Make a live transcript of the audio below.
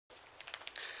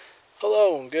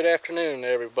Hello and good afternoon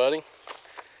everybody.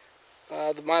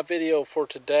 My video for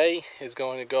today is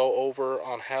going to go over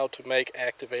on how to make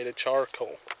activated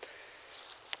charcoal.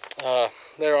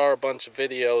 There are a bunch of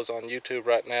videos on YouTube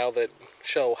right now that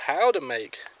show how to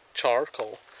make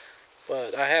charcoal,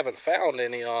 but I haven't found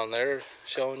any on there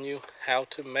showing you how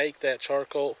to make that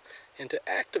charcoal into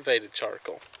activated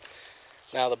charcoal.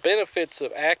 Now the benefits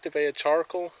of activated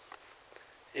charcoal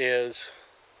is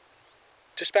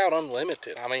just about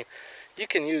unlimited. I mean, you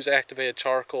can use activated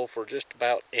charcoal for just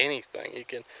about anything. You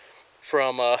can,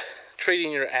 from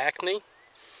treating your acne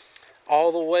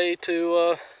all the way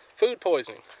to food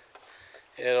poisoning.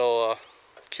 It'll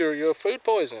cure you of food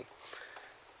poisoning.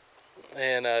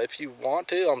 And if you want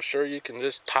to, I'm sure you can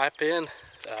just type in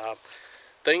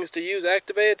things to use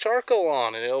activated charcoal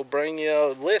on, and it'll bring you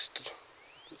a list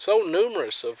so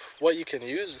numerous of what you can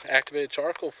use activated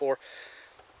charcoal for.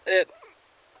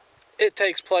 It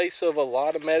takes place of a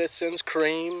lot of medicines,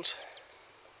 creams.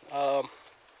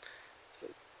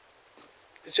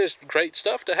 It's just great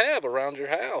stuff to have around your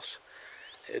house.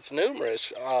 It's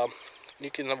numerous. You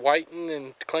can whiten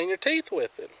and clean your teeth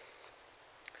with it.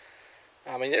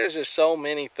 I mean, there's just so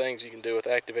many things you can do with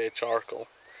activated charcoal.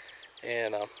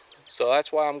 And so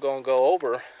that's why I'm going to go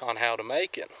over on how to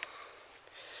make it.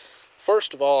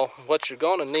 First of all, what you're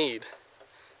going to need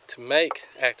to make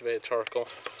activated charcoal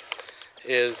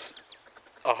is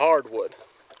a hardwood.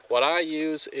 What I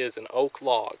use is an oak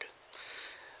log.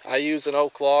 I use an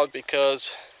oak log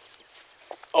because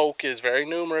oak is very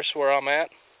numerous where I'm at.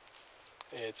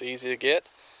 It's easy to get,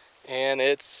 and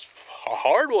it's a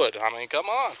hardwood. I mean, come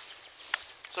on.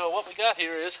 So what we got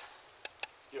here is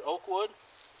your oak wood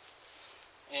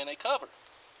and a cover.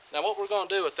 Now what we're going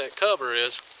to do with that cover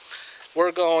is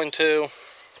we're going to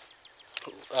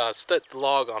set the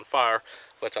log on fire,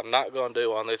 which I'm not going to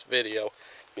do on this video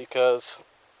because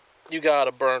you got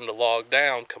to burn the log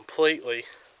down completely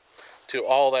to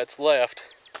all that's left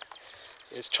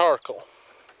is charcoal.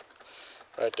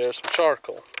 Right there's some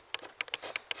charcoal.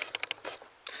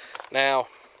 Now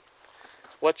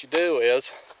what you do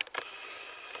is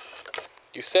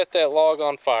you set that log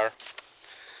on fire.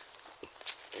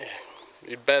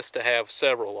 It's best to have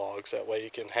several logs, that way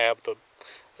you can have the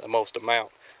most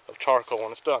amount of charcoal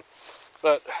when it's done.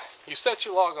 But you set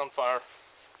your log on fire,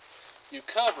 you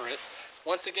cover it.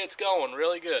 Once it gets going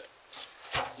really good,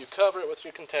 you cover it with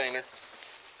your container,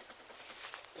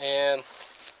 and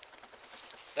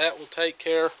that will take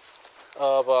care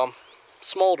of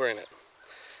smoldering it,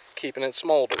 keeping it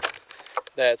smoldered.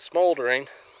 That smoldering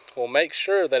will make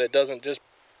sure that it doesn't just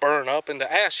burn up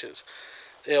into ashes.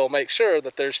 It'll make sure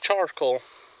that there's charcoal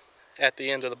at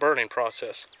the end of the burning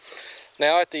process.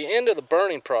 Now at the end of the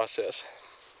burning process,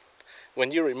 when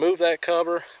you remove that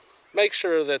cover, make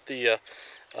sure that the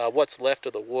what's left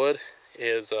of the wood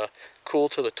is cool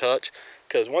to the touch,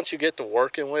 because once you get to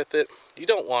working with it, you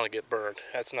don't want to get burned.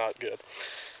 That's not good.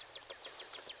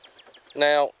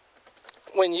 Now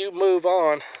when you move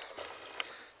on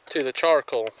to the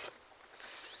charcoal,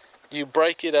 you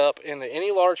break it up into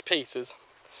any large pieces.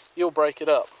 You'll break it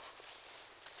up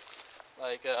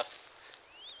like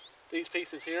these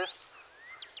pieces here.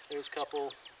 There's a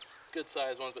couple good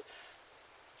sized ones, but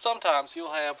sometimes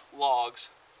you'll have logs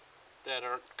that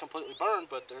are completely burned,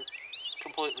 but they're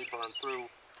completely burned through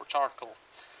for charcoal.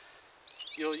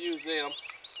 You'll use them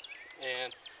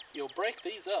and you'll break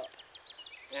these up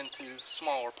into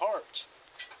smaller parts,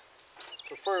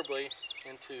 preferably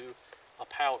into a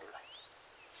powder.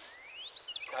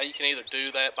 Now you can either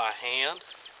do that by hand,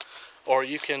 or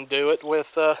you can do it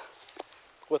with a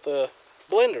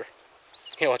blender,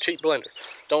 a cheap blender.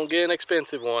 Don't get an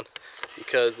expensive one,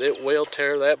 because it will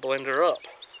tear that blender up.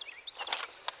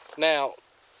 Now,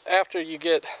 after you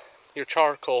get your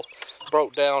charcoal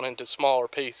broke down into smaller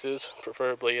pieces,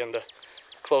 preferably into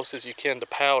close as you can to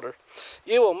powder,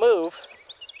 you will move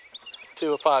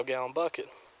to a 5-gallon bucket.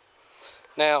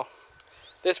 Now,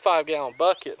 this 5-gallon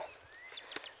bucket,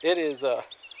 it is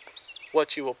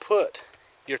what you will put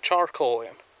your charcoal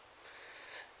in,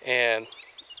 and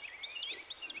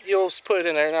you'll put it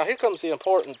in there. Now here comes the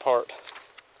important part.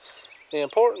 The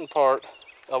important part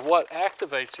of what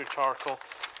activates your charcoal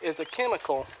is a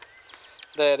chemical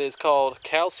that is called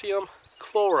calcium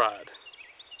chloride,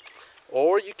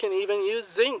 or you can even use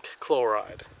zinc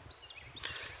chloride.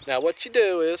 Now what you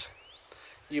do is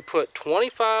you put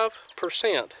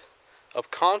 25% of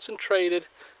concentrated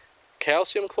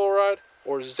calcium chloride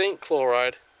or zinc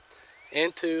chloride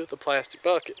into the plastic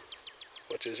bucket,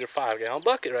 which is your 5-gallon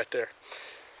bucket right there.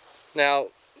 Now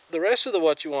the rest of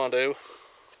what you want to do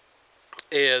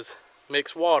is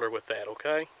mix water with that,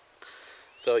 okay?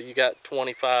 So you got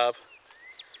 25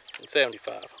 and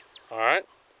 75. Alright,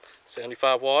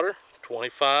 75 water,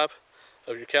 25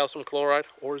 of your calcium chloride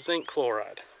or zinc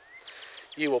chloride.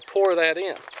 You will pour that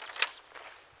in.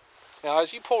 Now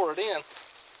as you pour it in,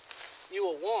 you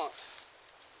will want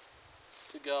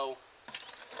to go,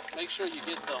 make sure you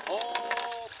get the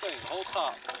whole thing, the whole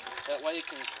top. That way it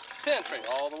can penetrate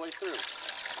all the way through.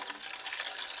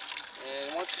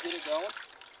 And once you get it going,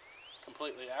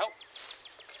 completely out,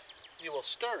 you will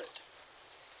stir it.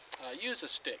 Use a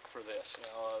stick for this,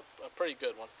 a pretty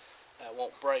good one.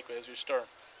 Won't break as you stir.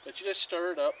 But you just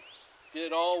stir it up, get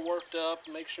it all worked up,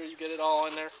 make sure you get it all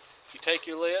in there. You take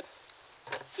your lid,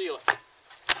 seal it.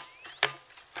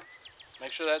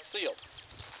 Make sure that's sealed.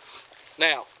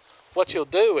 Now, what you'll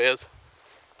do is,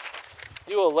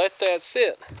 you will let that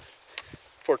sit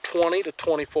for 20 to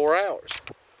 24 hours.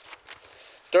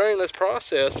 During this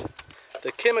process,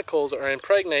 the chemicals are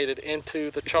impregnated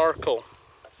into the charcoal.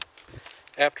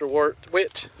 Afterward,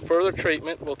 which further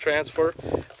treatment will transfer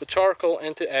the charcoal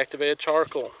into activated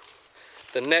charcoal.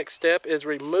 The next step is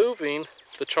removing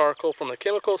the charcoal from the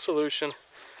chemical solution,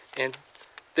 and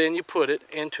then you put it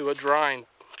into a drying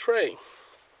tray.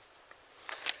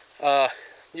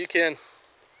 You can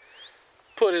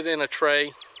put it in a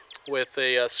tray with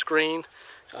a screen,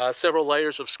 several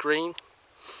layers of screen.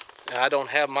 I don't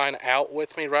have mine out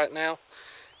with me right now,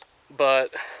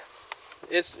 but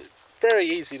it's very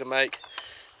easy to make.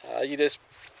 You just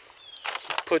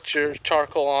put your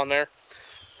charcoal on there,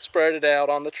 spread it out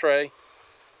on the tray.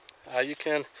 You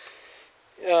can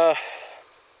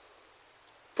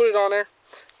put it on there,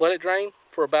 let it drain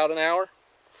for about an hour.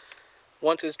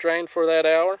 Once it's drained for that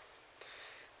hour,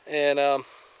 and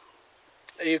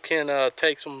you can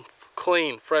take some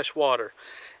clean, fresh water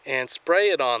and spray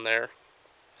it on there,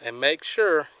 and make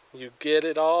sure you get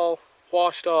it all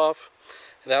washed off.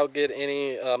 That'll get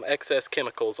any excess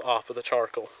chemicals off of the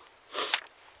charcoal.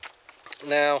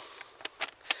 Now,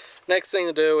 next thing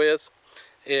to do is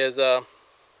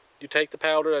you take the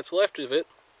powder that's left of it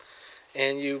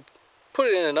and you put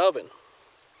it in an oven,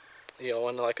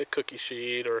 in like a cookie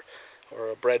sheet or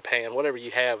a bread pan, whatever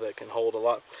you have that can hold a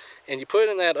lot, and you put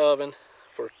it in that oven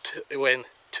for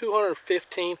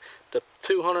 215 to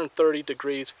 230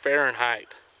 degrees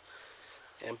Fahrenheit,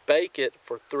 and bake it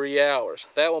for 3 hours.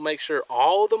 That will make sure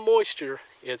all the moisture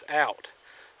is out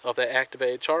of the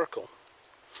activated charcoal.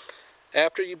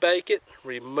 After you bake it,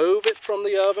 remove it from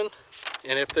the oven,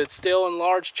 and if it's still in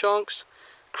large chunks,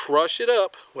 crush it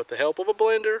up with the help of a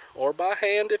blender or by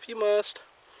hand if you must.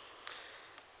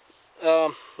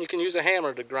 You can use a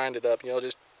hammer to grind it up.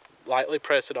 Just lightly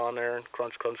press it on there and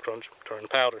crunch, crunch, crunch, turn the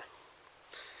powder.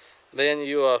 Then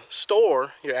you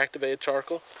store your activated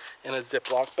charcoal in a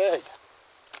Ziploc bag.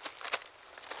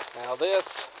 Now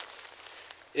this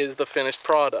is the finished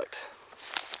product.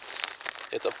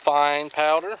 It's a fine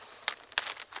powder,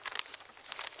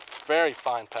 very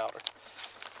fine powder,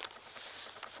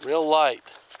 real light,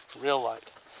 real light.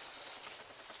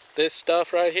 This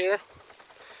stuff right here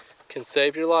can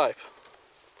save your life.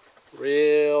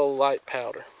 Real light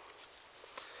powder.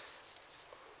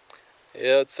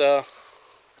 It's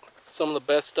some of the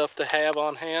best stuff to have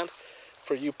on hand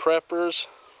for you preppers,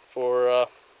 for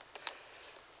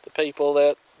the people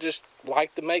that just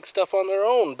like to make stuff on their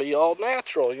own, be all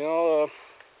natural. A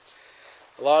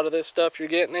lot of this stuff you're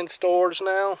getting in stores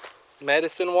now,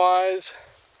 medicine-wise,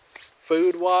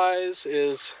 food-wise,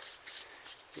 is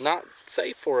not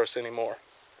safe for us anymore.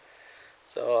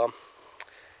 So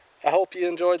I hope you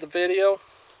enjoyed the video.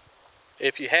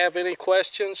 If you have any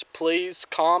questions, please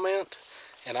comment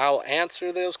and I'll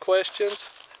answer those questions.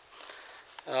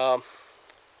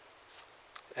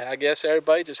 And I guess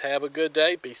everybody just have a good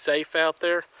day, be safe out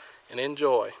there, and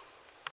enjoy.